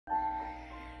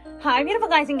Hi beautiful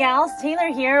guys and gals, Taylor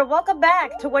here. Welcome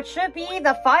back to what should be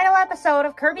the final episode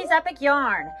of Kirby's Epic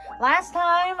Yarn. Last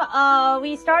time,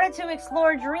 we started to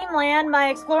explore Dreamland by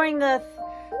exploring the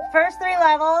first 3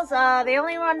 levels. The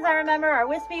only ones I remember are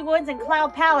Wispy Woods and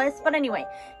Cloud Palace. But anyway,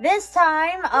 this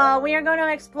time, we are going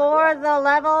to explore the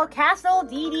level Castle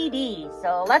Dedede.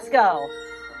 So let's go.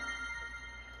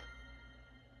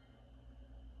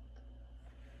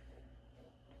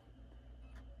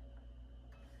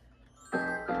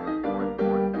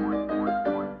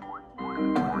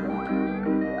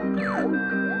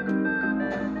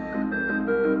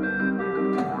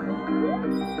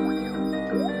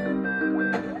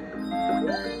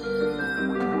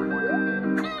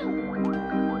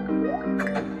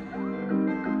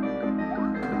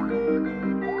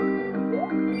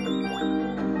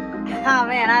 Oh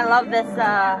man, I love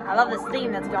this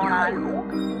theme that's going on.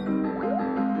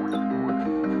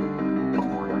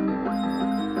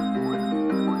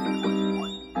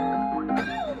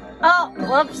 Oh,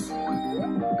 whoops.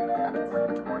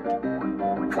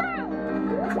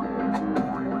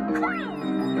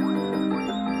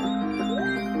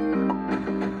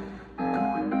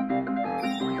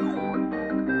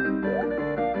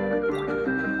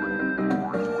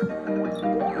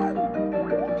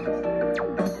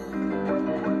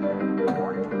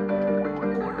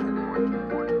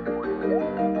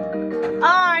 Oh,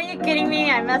 are you kidding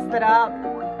me? I messed it up.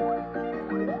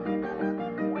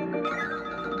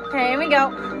 Okay, here we go.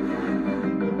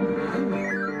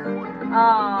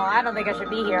 Oh, I don't think I should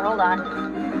be here. Hold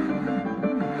on.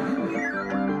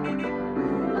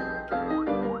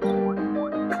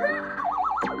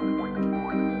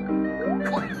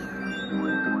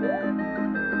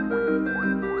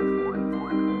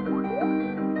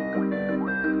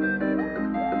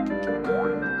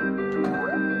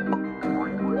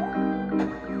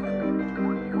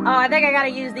 Oh, I think I gotta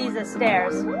use these as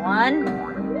stairs. 1,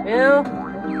 2.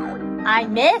 I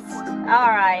missed?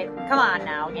 Alright. Come on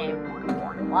now, game.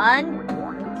 1,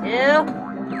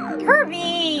 2.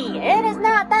 Kirby! It is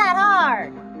not that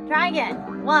hard! Try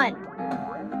again. 1,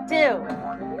 2,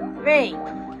 3.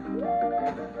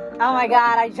 Oh my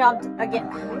god, I jumped again.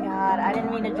 Oh my god, I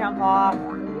didn't mean to jump off.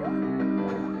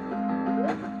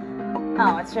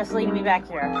 Oh, it's just leading me back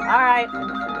here. Alright.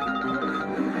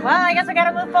 Well, I guess I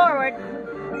gotta move forward.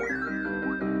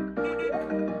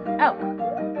 Oh.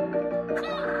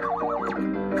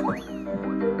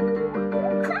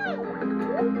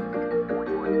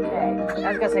 Okay, I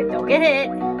was gonna say, don't get hit.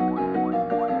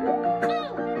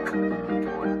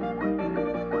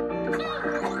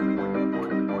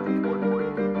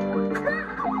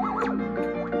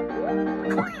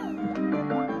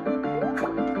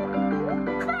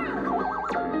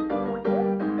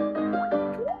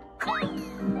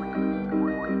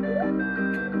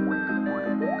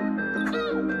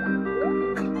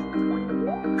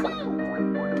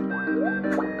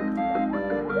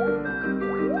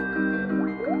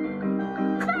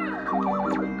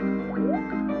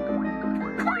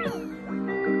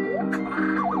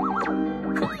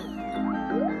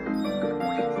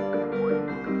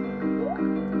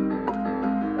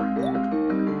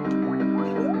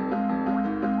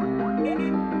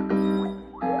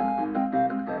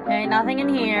 Okay, nothing in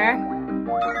here.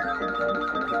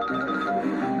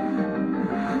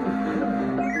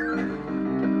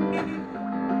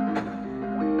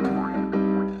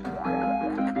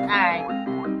 Alright.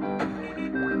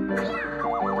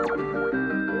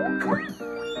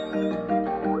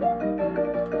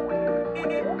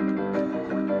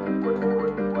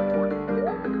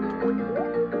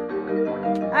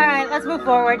 Alright, let's move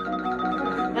forward.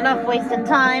 Enough wasting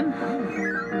time.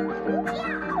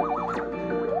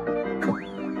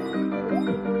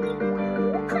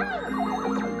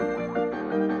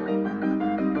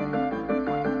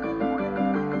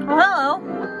 Well, hello.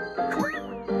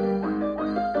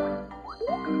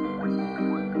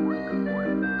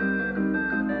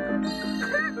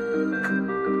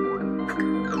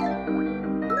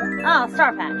 Oh,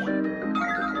 Star Patch.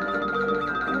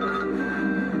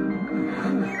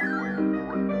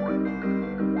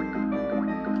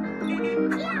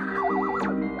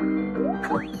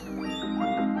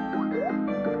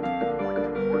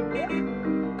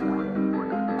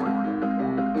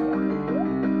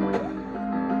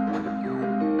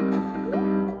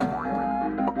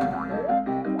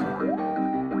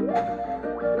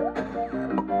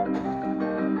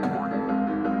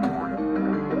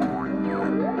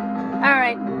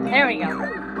 Alright, there we go.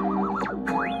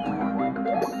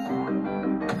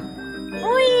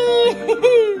 Whee!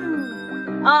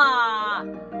 Ah!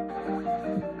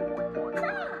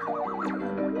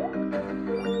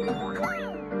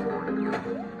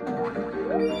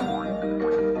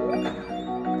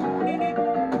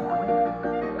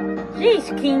 Jeez,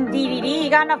 King Dedede, you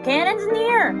got enough cannons in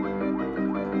here?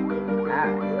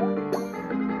 Alright.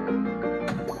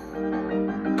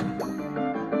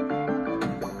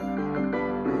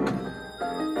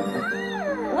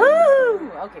 Woo!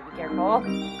 Okay, be careful.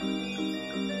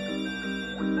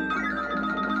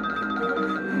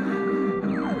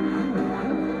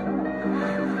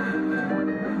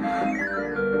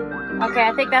 Okay,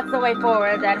 I think that's the way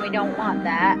forward, then we don't want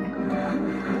that.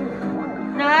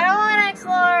 No, I don't want to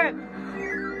explore.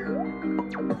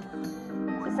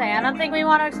 To say, I don't think we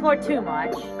want to explore too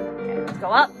much. Okay, let's go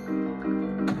up.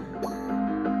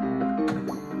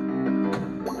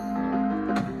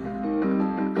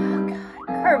 Oh God,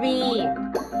 Kirby.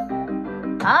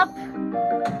 Up.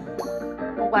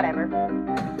 Whatever.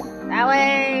 That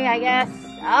way, I guess.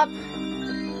 Up.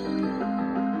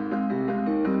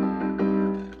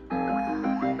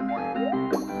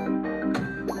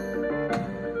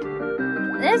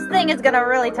 This thing is gonna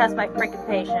really test my freaking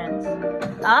patience.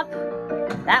 Up.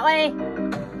 That way.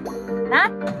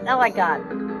 Not. Oh my God.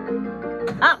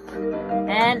 Up.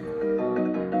 And.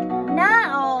 Not.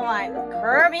 Oh my.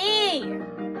 Kirby!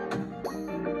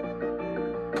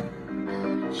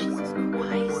 Jesus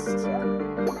Christ.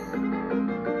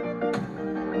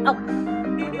 Oh.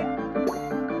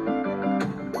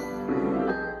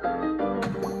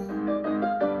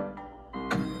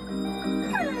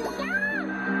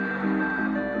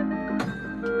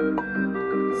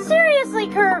 Seriously,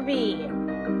 Kirby!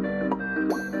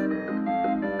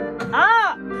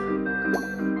 Up!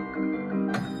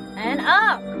 And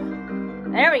up!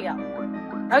 There we go.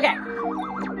 Okay.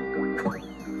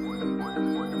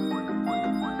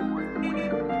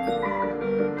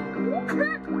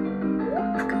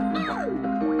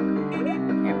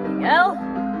 There we go.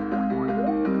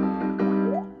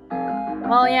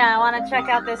 Well, yeah, I want to check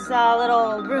out this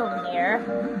little room here.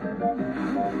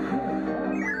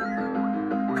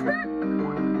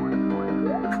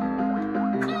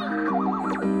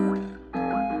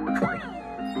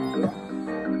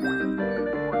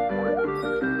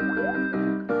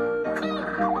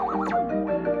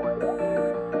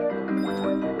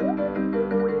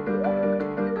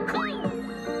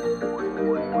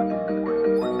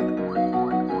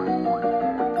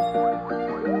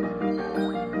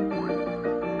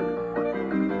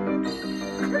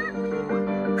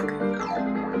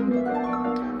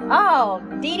 Oh,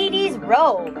 Dedede's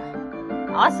robe.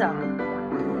 Awesome.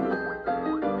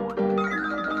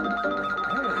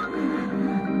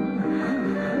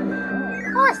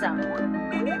 Awesome.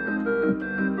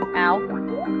 Ow.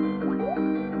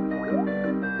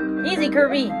 Easy,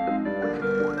 Kirby.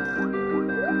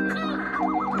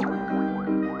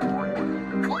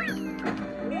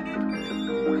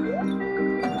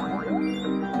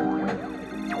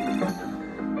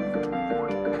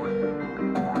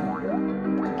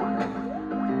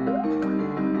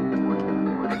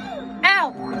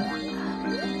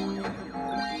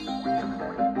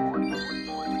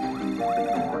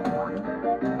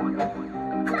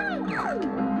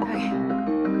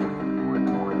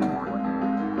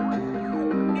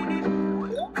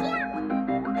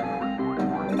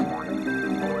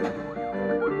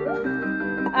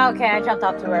 Okay, I jumped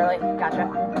off too early. Gotcha.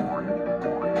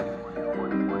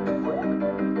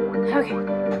 Okay,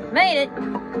 made it.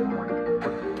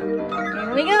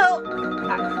 Here we go.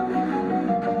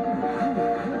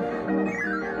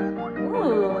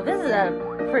 Ooh, this is a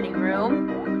pretty room.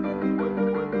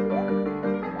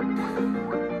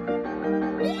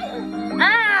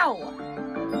 Ow!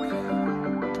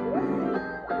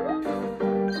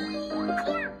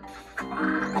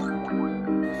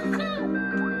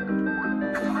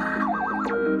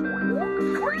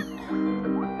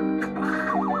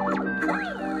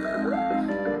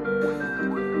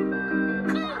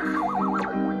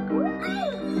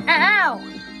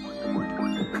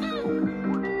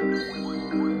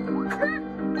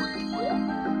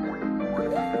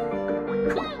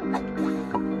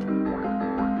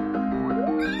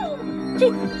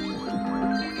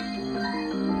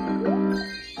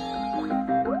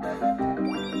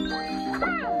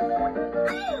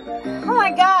 Oh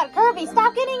my God, Kirby,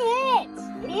 stop getting hit!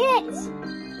 Idiot!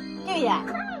 Give me that.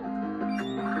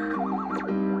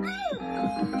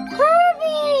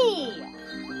 Kirby!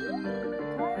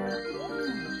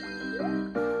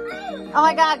 Oh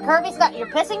my God, Kirby, stop! You're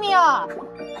pissing me off.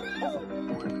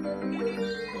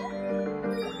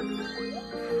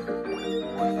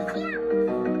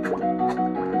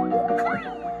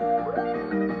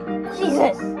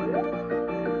 Jesus!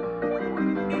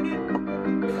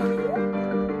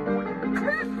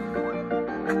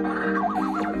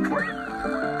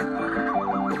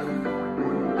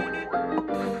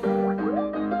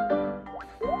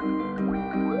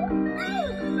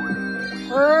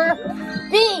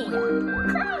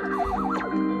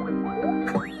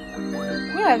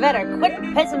 I better quit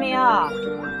pissing me off.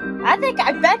 I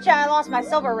bet you I lost my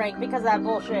silver rank because of that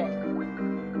bullshit.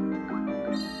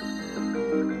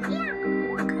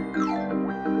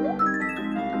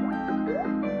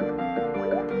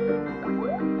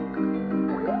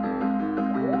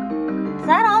 Is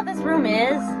that all this room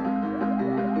is?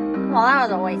 Well, that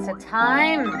was a waste of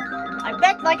time.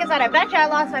 Like I said, I bet you I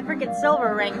lost my freaking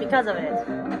silver rank because of it.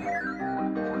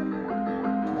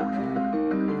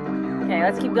 Okay,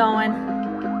 let's keep going.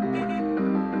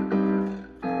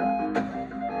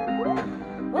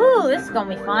 Ooh, this is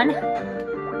gonna be fun.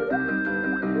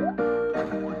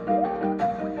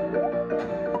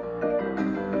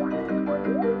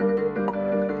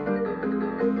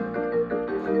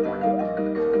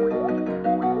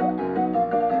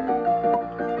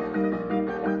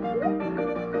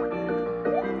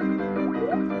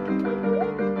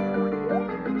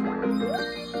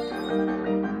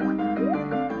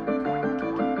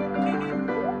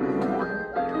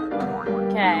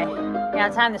 Okay,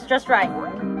 gotta time this just right.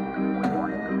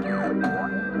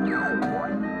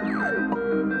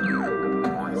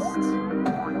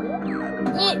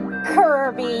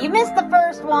 Kirby, you missed the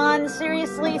first one.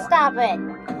 Seriously, stop it.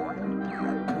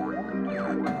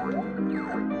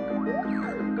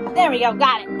 There we go,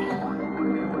 got it.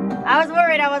 I was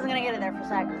worried I wasn't gonna get it there for a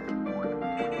second.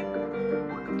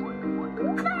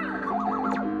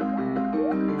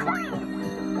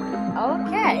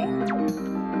 Okay.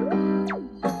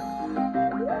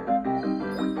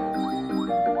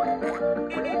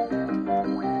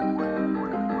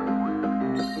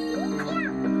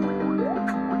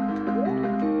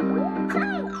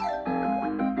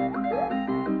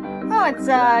 Oh, it's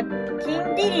King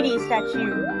Dedede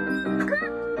statue.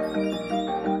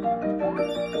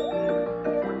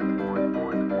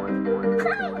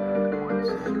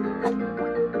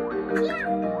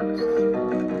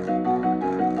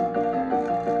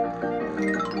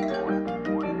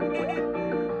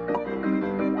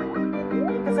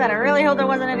 Like I said, I really hope there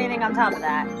wasn't anything on top of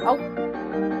that. Oh.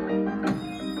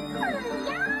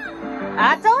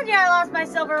 I told you I lost my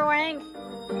silver rank.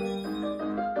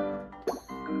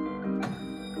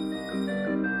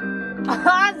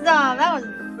 Awesome! That was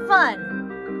fun!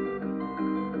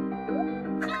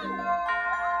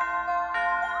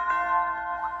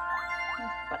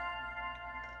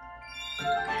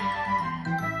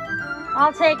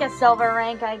 I'll take a silver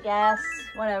rank, I guess.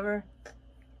 Whatever.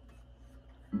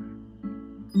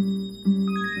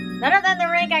 Better than the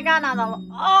rank I got on the... Oh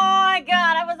my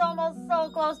god, I was almost so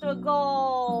close to a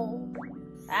goal!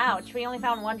 Ouch, we only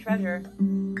found one treasure.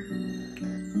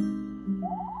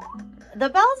 The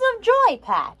Bells of Joy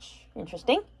patch.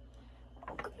 Interesting.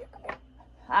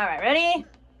 Alright, ready?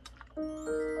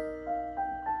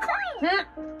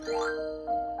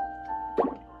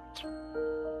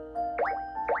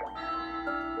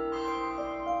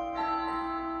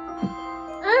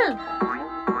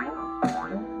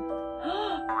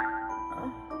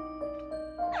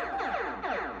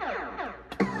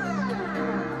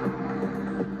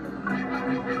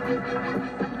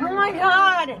 Oh my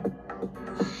god!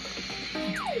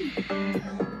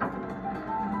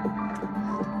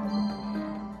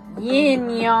 Yin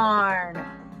Yarn.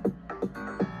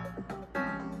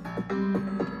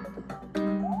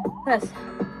 This.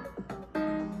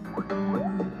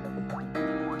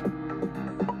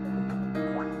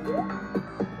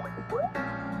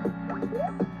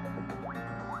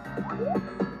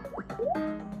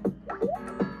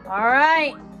 All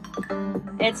right.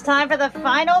 It's time for the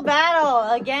final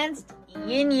battle against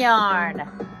Yin Yarn.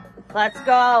 Let's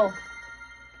go.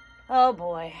 Oh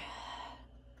boy.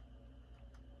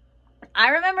 I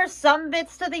remember some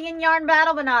bits to the Yin Yarn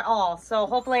battle, but not all, so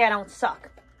hopefully I don't suck.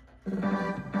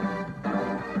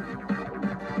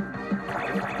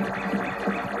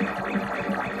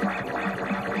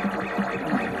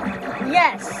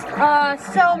 Yes,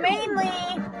 so mainly,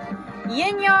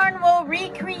 Yin Yarn will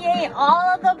recreate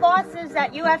all of the bosses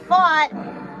that you have fought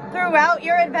throughout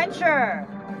your adventure.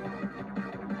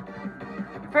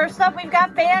 First up, we've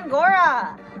got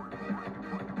Fangora.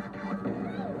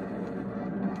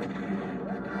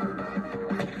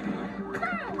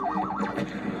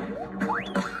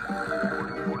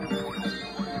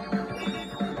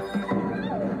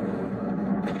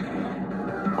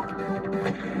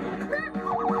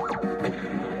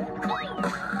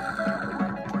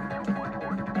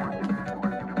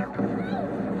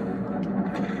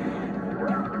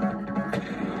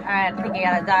 Alright, I think I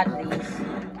gotta dodge these.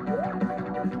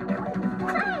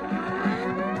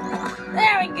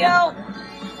 There we go!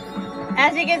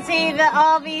 As you can see,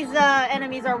 all these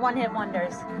enemies are one-hit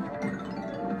wonders.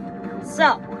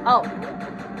 So, oh.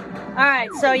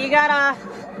 Alright, so you gotta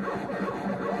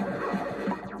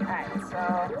so...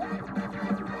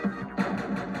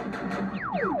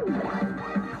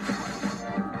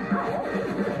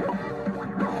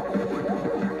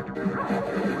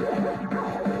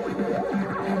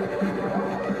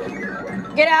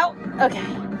 Get out! Okay.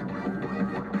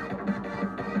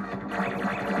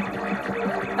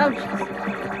 Oh, jeez.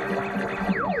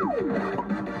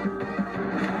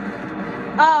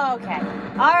 Oh, okay.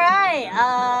 Alright,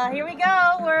 here we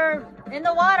go. We're in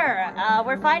the water.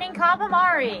 We're fighting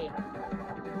Kapamari.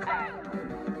 Alright.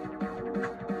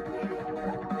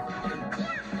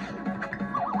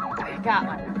 Got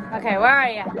one. Okay, where are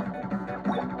you?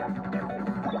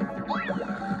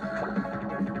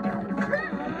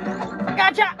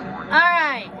 Gotcha!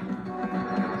 Alright.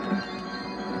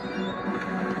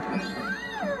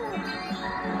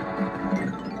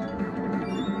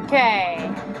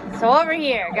 Okay. So over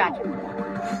here. Gotcha.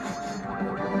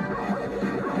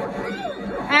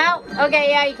 Ow! Okay,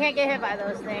 yeah, you can't get hit by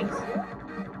those things.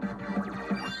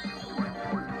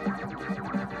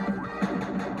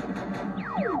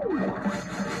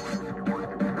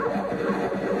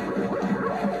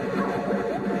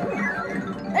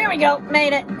 There we go.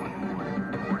 Made it.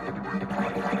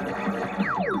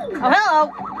 Oh,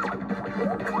 hello!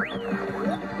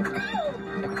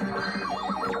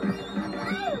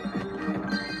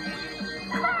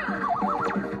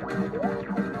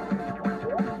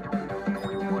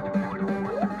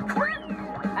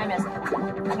 I missed it.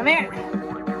 Come here.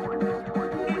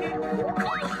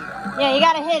 Yeah, you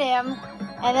gotta hit him,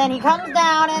 and then he comes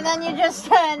down, and then you just,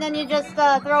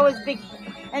 throw his big,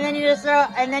 and then you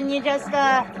just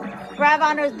grab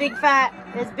onto his big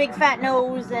fat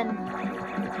nose, and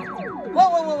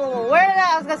whoa, where did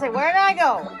I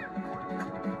go?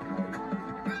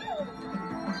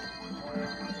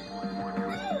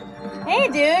 Hey,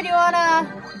 dude, you wanna,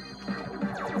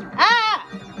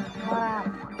 wow.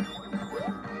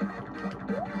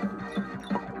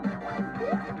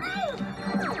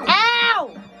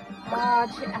 Ow! Oh,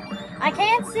 I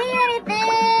can't see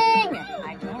anything!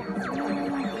 I can't see anything.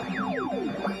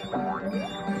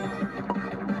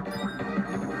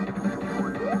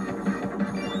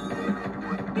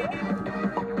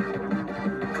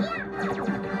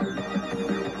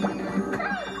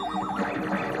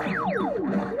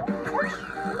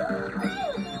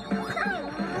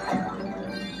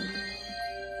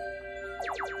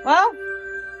 Well,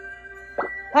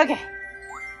 okay.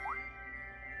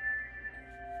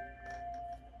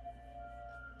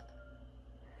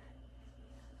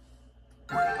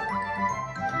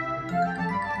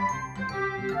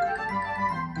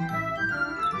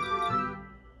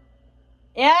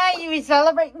 Yeah, you be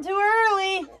celebrating too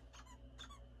early.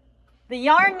 The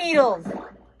yarn needles.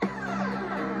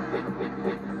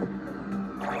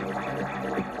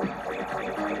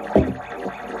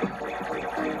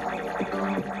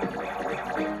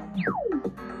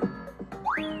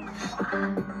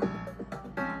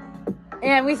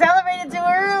 And we celebrated too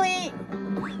early.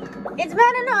 It's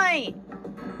Meta Night.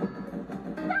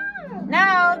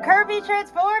 Now Kirby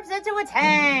transforms into a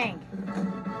tank.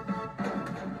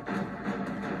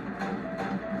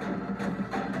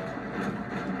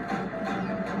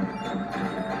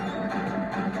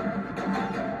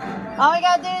 All we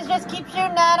gotta do is just keep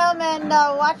shooting at them and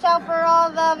watch out for all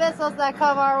the missiles that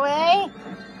come our way.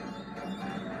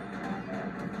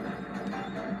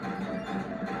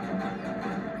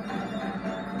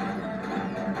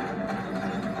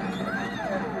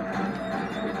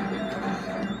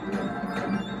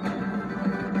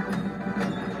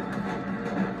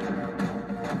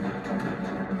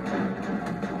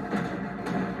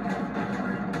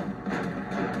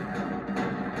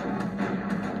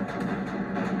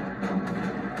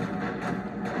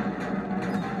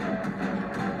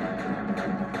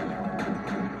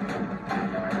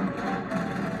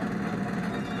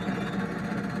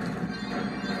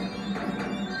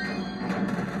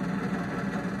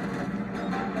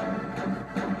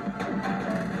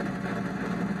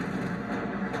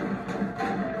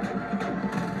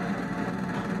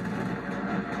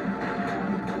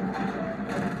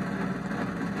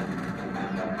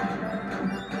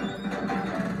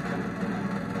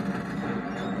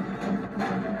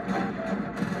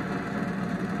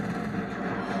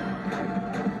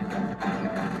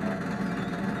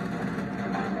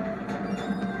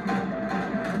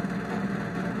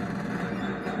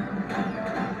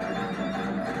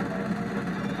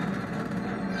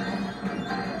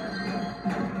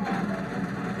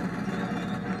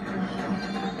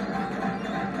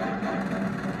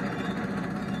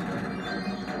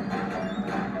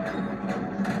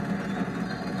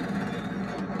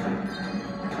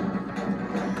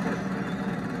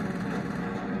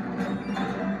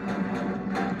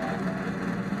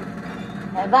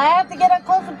 If I have to get up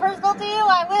close and personal to you,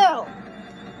 I will.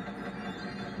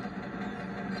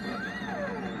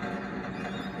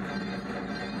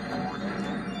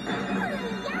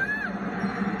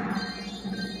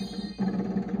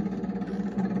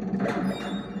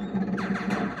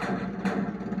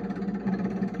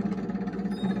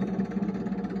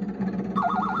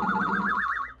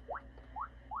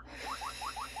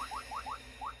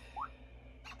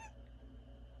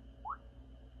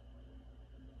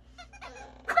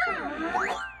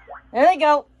 There they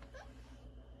go.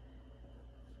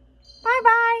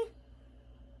 Bye-bye.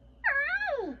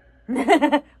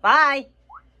 Bye.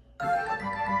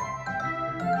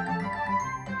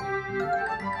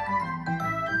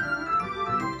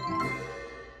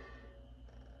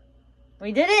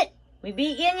 We did it. We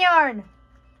beat Yin Yarn.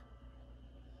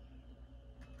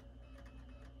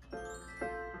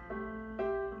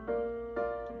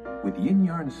 With Yin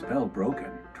Yarn's spell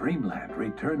broken, Dreamland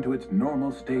returned to its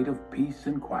normal state of peace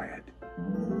and quiet.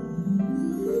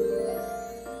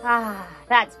 Ah,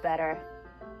 that's better.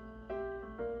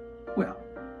 Well,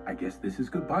 I guess this is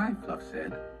goodbye, Fluff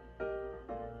said.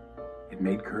 It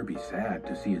made Kirby sad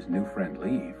to see his new friend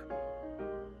leave.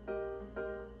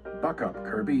 Buck up,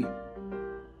 Kirby.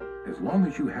 As long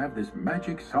as you have this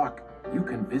magic sock, you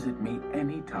can visit me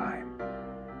anytime.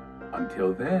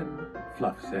 Until then,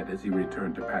 Fluff said as he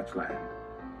returned to Patchland.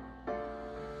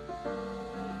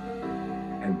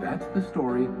 And that's the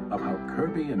story of how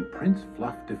Kirby and Prince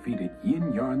Fluff defeated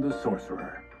Yin Yarn the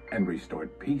Sorcerer and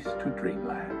restored peace to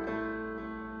Dreamland.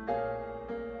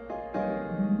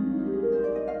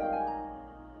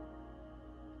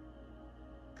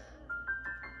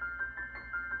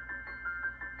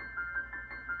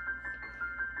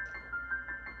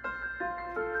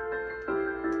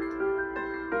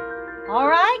 All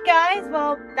right, guys.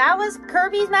 Well, that was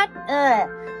Kirby's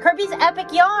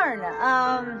Epic Yarn.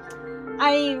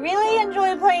 I really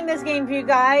enjoyed playing this game for you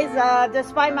guys,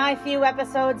 despite my few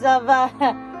episodes of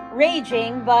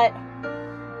raging. But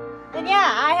yeah,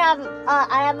 I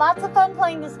had lots of fun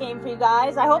playing this game for you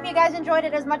guys. I hope you guys enjoyed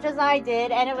it as much as I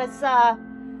did, and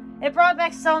it brought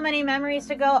back so many memories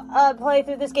to go play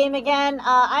through this game again.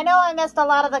 I know I missed a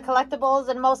lot of the collectibles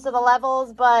and most of the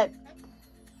levels, but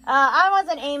I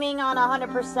wasn't aiming on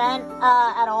 100%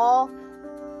 at all.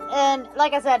 And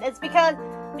like I said, it's because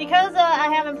I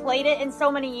haven't played it in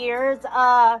so many years.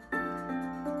 I've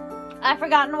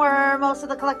forgotten where most of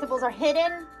the collectibles are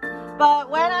hidden. But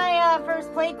when I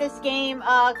first played this game,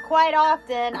 quite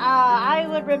often, I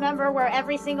would remember where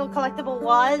every single collectible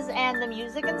was and the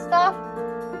music and stuff.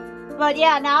 But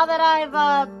yeah, now that I've,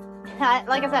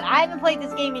 like I said, I haven't played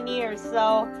this game in years,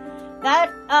 so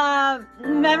that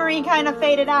memory kind of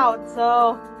faded out,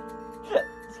 so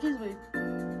excuse me.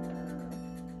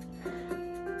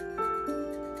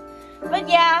 But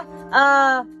yeah,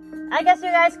 I guess you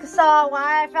guys saw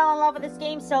why I fell in love with this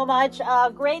game so much.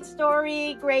 Great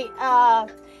story, great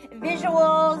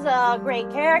visuals, great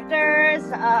characters,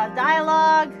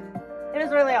 dialogue. It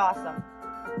was really awesome.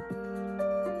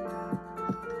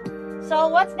 So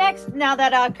what's next now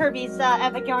that Kirby's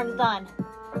Epic Yarn's done?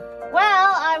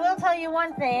 Well, I will tell you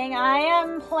one thing. I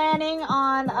am planning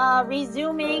on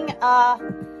resuming 2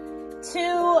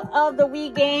 of the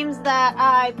Wii games that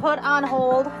I put on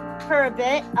hold for a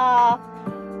bit.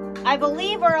 I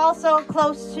believe we're also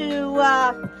close to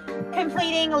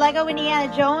completing Lego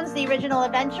Indiana Jones, the original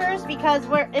adventures, because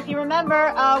if you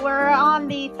remember, we're on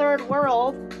the 3rd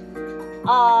world.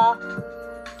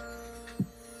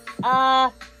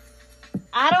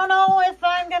 I don't know if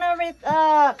I'm gonna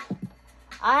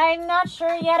I'm not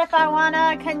sure yet if I want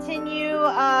to continue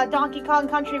Donkey Kong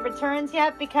Country Returns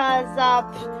yet, because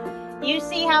you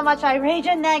see how much I rage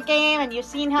in that game, and you've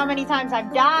seen how many times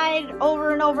I've died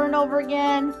over and over and over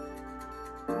again.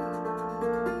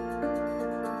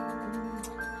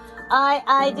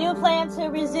 I do plan to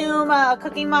resume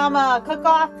Cooking Mama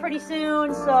Cook-Off pretty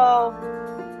soon, so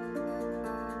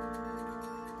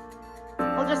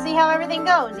we'll just see how everything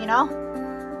goes, you know?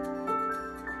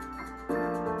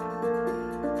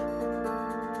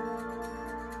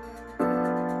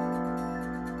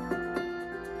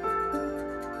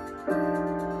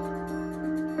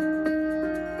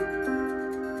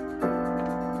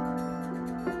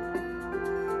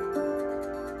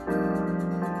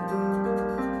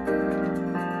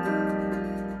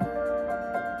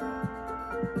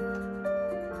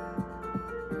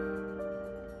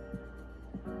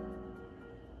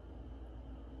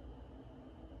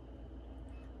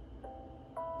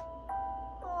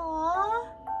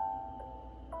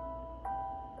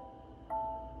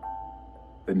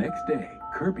 The next day,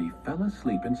 Kirby fell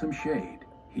asleep in some shade.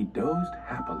 He dozed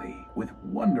happily with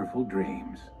wonderful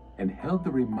dreams. and held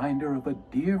the reminder of a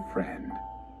dear friend,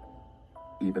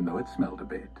 even though it smelled a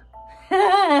bit.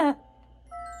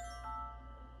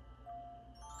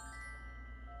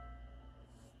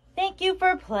 Thank you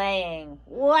for playing.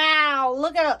 Wow,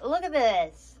 look at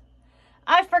this.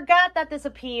 I forgot that this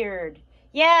appeared.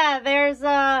 Yeah, there's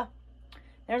all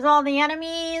the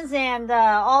enemies and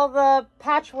all the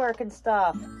patchwork and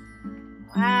stuff.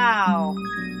 Wow.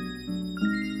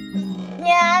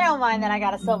 Yeah, I don't mind that I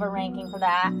got a silver ranking for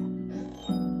that.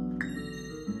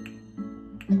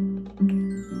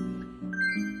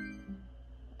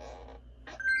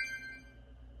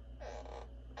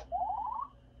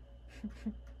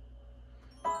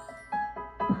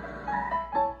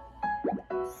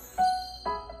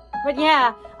 But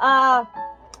yeah,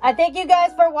 I thank you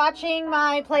guys for watching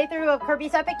my playthrough of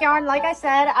Kirby's Epic Yarn. Like I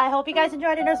said, I hope you guys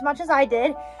enjoyed it as much as I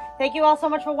did. Thank you all so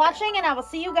much for watching, and I will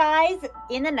see you guys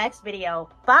in the next video.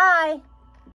 Bye!